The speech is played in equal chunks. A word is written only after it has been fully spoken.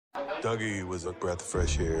Dougie was a breath of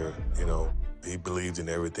fresh air, you know. He believed in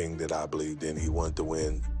everything that I believed in. He wanted to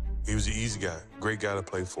win. He was an easy guy, great guy to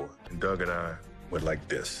play for. And Doug and I were like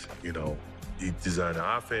this, you know. He designed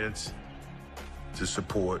the offense to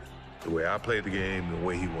support the way I played the game and the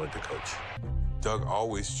way he wanted to coach. Doug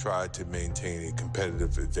always tried to maintain a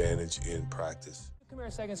competitive advantage in practice. Come here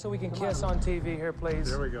a second so we can kiss on TV here, please.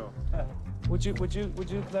 There we go. Would you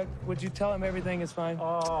tell him everything is fine?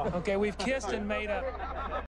 Oh. Okay, we've kissed and made up.